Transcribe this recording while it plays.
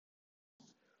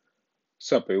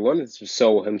What's up, everyone? It's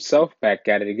Soul himself back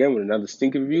at it again with another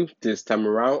stinker review. This time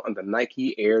around on the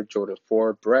Nike Air Jordan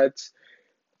 4 Breds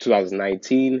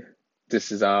 2019.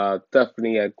 This is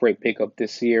definitely a great pickup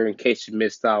this year in case you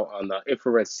missed out on the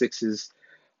infrared sixes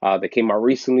that came out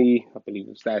recently. I believe it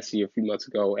was last year, a few months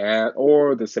ago, and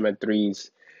or the cement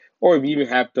threes, or if you even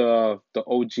have the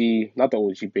OG, not the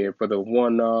OG pair, but the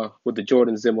one with the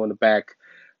Jordan Zim on the back.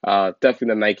 Definitely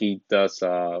the Nike does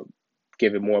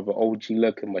give it more of an OG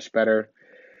look and much better.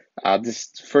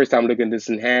 This first time looking at this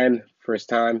in hand, first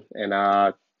time,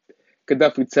 and could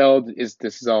definitely tell this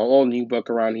is all new book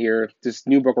around here. This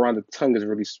new book around the tongue is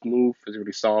really smooth, it's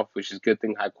really soft, which is a good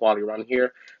thing, high quality around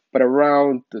here. But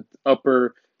around the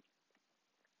upper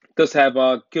does have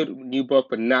a good new book,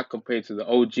 but not compared to the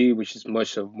OG, which is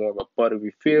much of more of a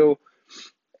buttery feel.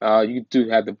 You do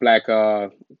have the black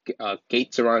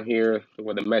gates around here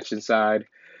with the mesh inside.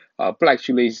 Black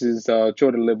shoelaces,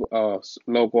 Jordan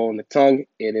logo on the tongue.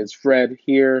 It is red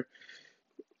here.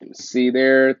 You can see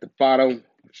there at the bottom,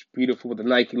 which is beautiful with the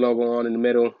Nike logo on in the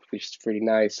middle, which is pretty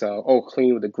nice. All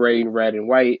clean with the gray, red, and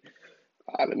white.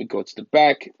 Let me go to the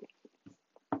back.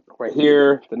 Right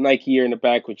here, the Nike here in the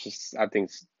back, which is I think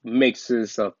makes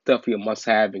this definitely a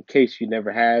must-have in case you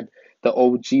never had the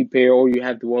OG pair or you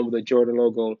have the one with the Jordan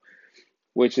logo,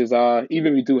 which is even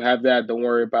if you do have that, don't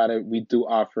worry about it. We do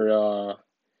offer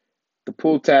the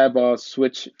pull tab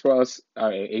switch for us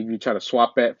if you try to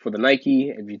swap it for the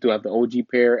Nike. If you do have the OG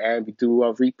pair, and we do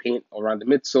repaint around the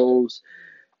midsoles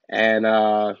and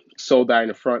sole dye in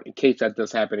the front in case that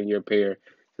does happen in your pair.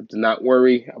 So do not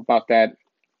worry about that.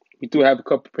 We do have a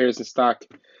couple pairs in stock.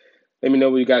 Let me know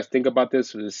what you guys think about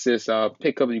this. Was this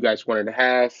pickup you guys wanted to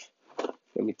have?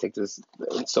 Let me take this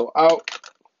insole out.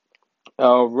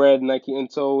 Red Nike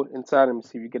insole inside. Let me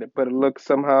see if you get a better look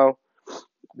somehow.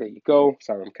 There you go.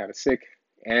 Sorry, I'm kind of sick.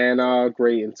 And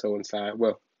gray insole inside.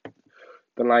 Well,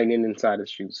 the lining inside the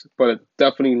shoes, but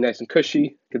definitely nice and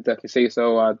cushy. Could definitely say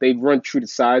so. They run through the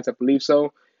sides, I believe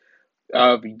so.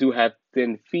 If you do have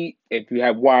thin feet, if you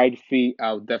have wide feet,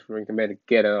 I would definitely recommend to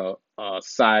get a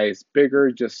size bigger,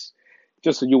 just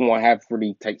so you won't have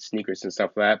really tight sneakers and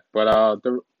stuff like that. But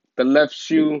the left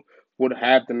shoe would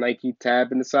have the Nike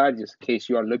tab in the side, just in case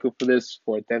you are looking for this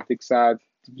for authentic size.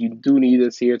 You do need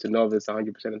this here to know if it's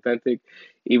 100% authentic,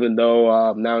 even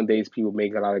though nowadays people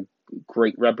make a lot of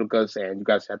great replicas, and you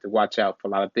guys have to watch out for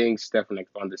a lot of things. Definitely like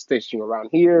on the stitching around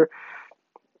here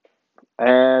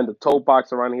and the toe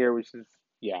box around here, which is,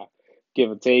 yeah, give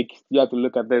or take. You have to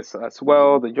look at this as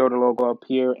well. The Jordan logo up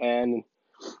here, and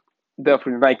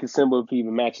definitely the Nike symbol if it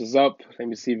even matches up. Let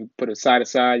me see if we put it side to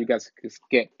side. You guys can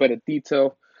get better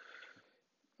detail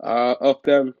of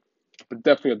them. But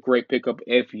definitely a great pickup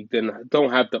if you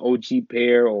don't have the OG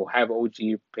pair or have OG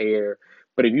pair.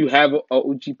 But if you have an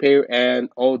OG pair and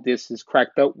all this is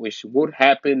cracked up, which would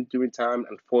happen during time,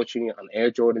 unfortunately, on Air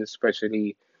Jordan,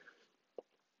 especially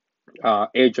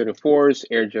Air Jordan 4s,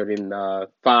 Air Jordan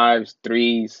 5s,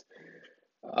 3s.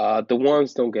 The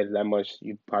ones don't get that much.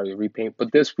 You probably repaint.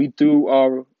 But this, we do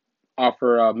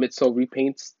offer midsole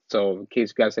repaints. So in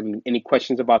case you guys have any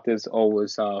questions about this,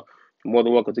 always more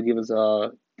than welcome to give us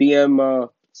a DM,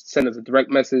 send us a direct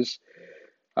message,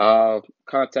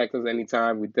 contact us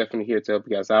anytime. We're definitely here to help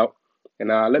you guys out. And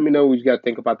let me know what you guys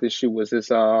think about this shoe. Was this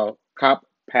cop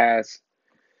pass?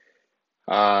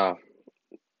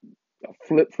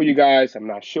 Flip for you guys. I'm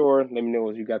not sure. Let me know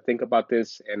what you guys think about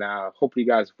this, and hopefully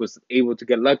you guys was able to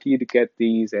get lucky to get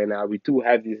these. And we do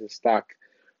have these in stock,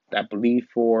 I believe,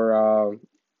 for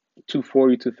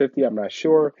 240, 250. I'm not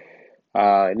sure.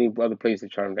 Any other place they're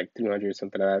charging like 300 or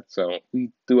something like that. So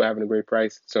we do have a great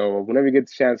price. So whenever you get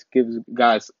the chance, give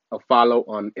guys a follow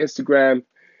on Instagram,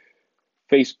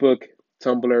 Facebook,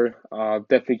 Tumblr.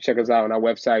 Definitely check us out on our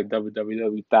website,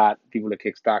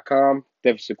 www.vivalakicks.com.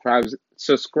 Definitely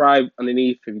subscribe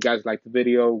underneath if you guys like the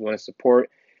video, want to support.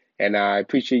 And I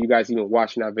appreciate you guys even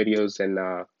watching our videos, and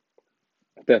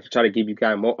definitely try to keep you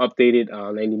guys more updated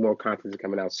on any more content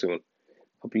coming out soon.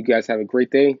 Hope you guys have a great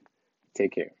day.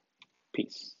 Take care.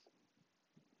 Peace.